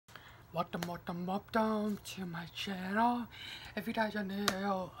Welcome to my channel. If you guys are new,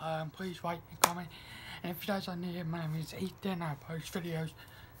 please like and comment. And if you guys are new, my name is Ethan. I post videos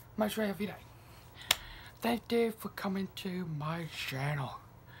mostly every day. Thank you for coming to my channel.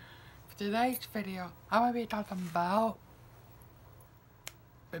 For today's video, I'm going to be talking about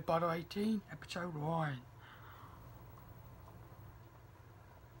Big Brother 18, episode 1.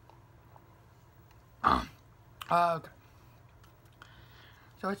 Okay.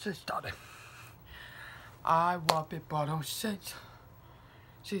 So let's just start it. I watched Big Brother since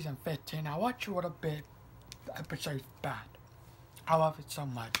season 15. I watched a little bit episodes back. I love it so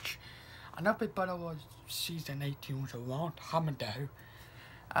much. I know Big Brother was season 18 was a long time ago.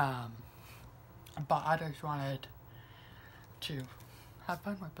 But I just wanted to have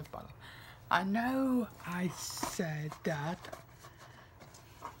fun with Big Brother. I know I said that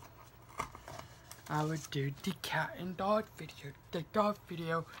I would do the cat and dog video. The dog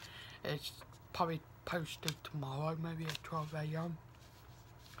video is probably posted tomorrow, maybe at 12 AM.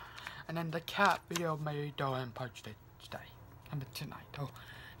 And then the cat video maybe don't post it today. And tonight, or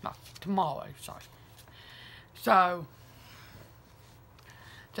not tomorrow, sorry. So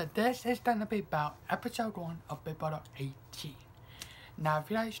this is gonna be about episode 1 of Big Brother 18. Now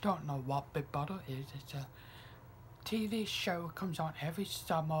if you guys don't know what Big Brother is, it's a TV show that comes on every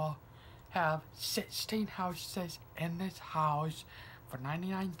summer. Have 16 houses in this house for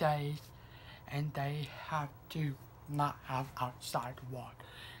 99 days, and they have to not have outside world.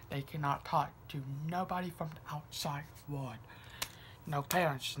 They cannot talk to nobody from the outside world. No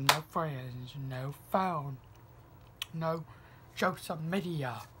parents, no friends, no phone, no social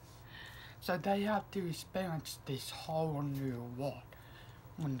media. So they have to experience this whole new world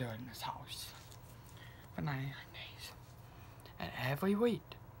when they're in this house for 99 days. And every week,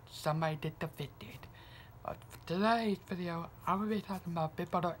 somebody did the video. But for today's video, I'm going to be talking about Big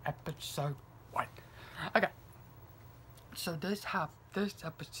Brother episode 1. Okay. So this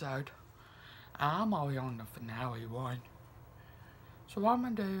episode, I'm already on the finale one. So what I'm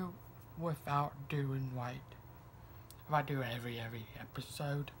going to do without doing like, if I do every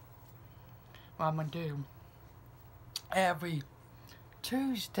episode, what I'm going to do, every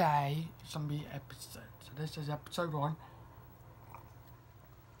Tuesday, it's going to be episode. So this is episode 1.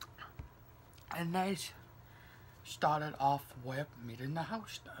 And they started off with meeting the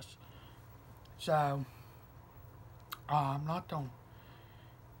hostess. So, I'm not going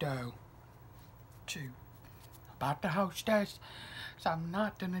to do too about the hostess. So I'm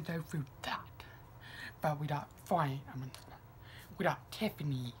not going to go through that. But we got Frank, we got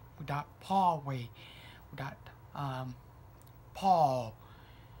Tiffany, we got Paulie, we got Paul,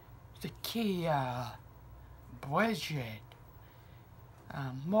 Zakia, Bridget,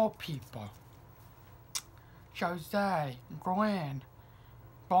 more people. Jose, Gwen,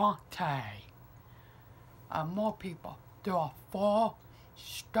 Bronte, more people. There are 4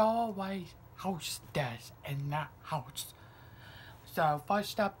 stowaway hostess in that house. So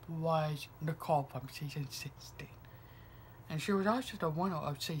first up was Nicole from season 16. And she was also the winner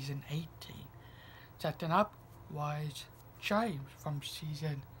of season 18. Second up was James from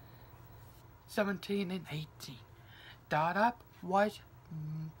season 17 and 18. Third up was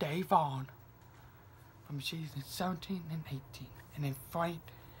Davon from season 17 and 18, and then Frank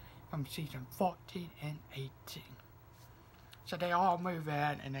from season 14 and 18. So they all move in,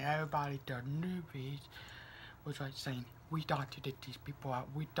 and then everybody, the newbies, was like saying, we got to get these people out,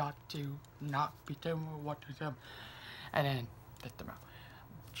 we got to not be doing what to them, and then let them out.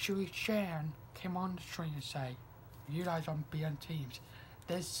 Chewy Chan came on the screen and say, you guys are being teams.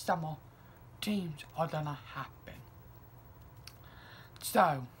 This summer, teams are gonna happen.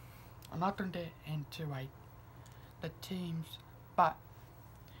 So, I'm not going to get into like the teams, but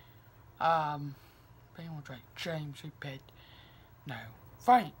pretty much like James who picked, no,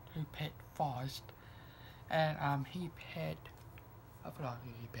 Frank who picked Forrest, and he picked, I forgot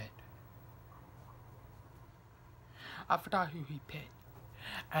who he picked,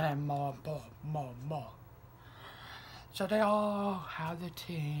 and then more. So they all have the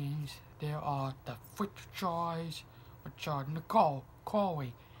teams. There are the Fritz Joys, which are Nicole,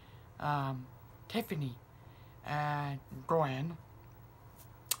 Chloe, Tiffany, and Gwen,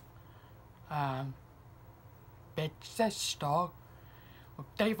 Big Sister,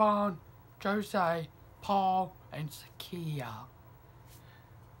 with Davon, Jose, Paul, and Zakia.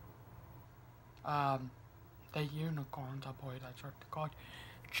 The unicorns, I believe that's what they're called.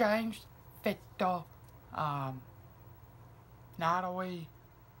 James, Victor, Natalie,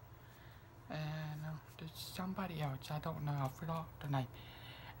 and there's somebody else, I don't know, I forgot the name.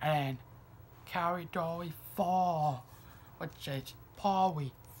 And Carrie Dolly 4, which is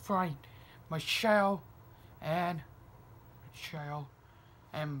Paulie, friend Michelle and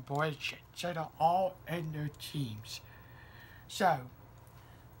Bridget. So they're all in their teams. So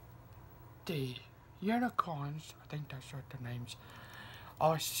the unicorns, I think that's what their names,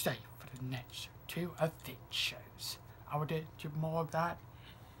 are safe for the next 2 evictions. I will do more of that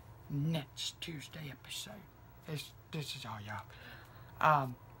next Tuesday episode. This is all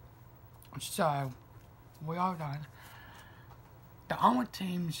y'all. So we are done. The other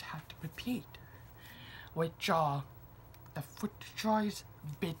teams have to repeat, which are the Foot Destroyers,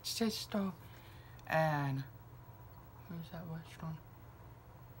 Big Sister, and who's that restaurant?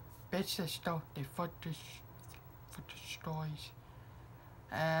 Big Sister, the Foot Destroyers,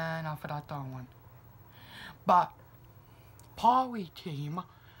 and I forgot the other one. But Polly team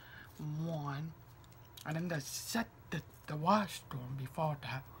won, and then the last one before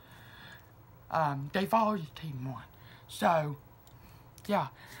that, they've always team won. So yeah,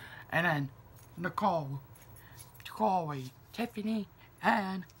 and then Nicole, Chloe, Tiffany,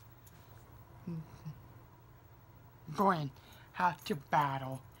 and Gwen have to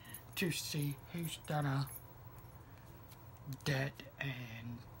battle to see who's gonna dead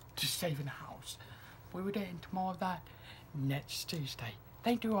and to saving the house. We will get into more of that next Tuesday.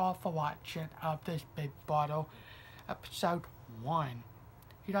 Thank you all for watching this Big Brother episode 1.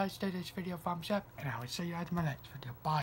 If you guys did this video, thumbs up, and I will see you guys in my next video. Bye.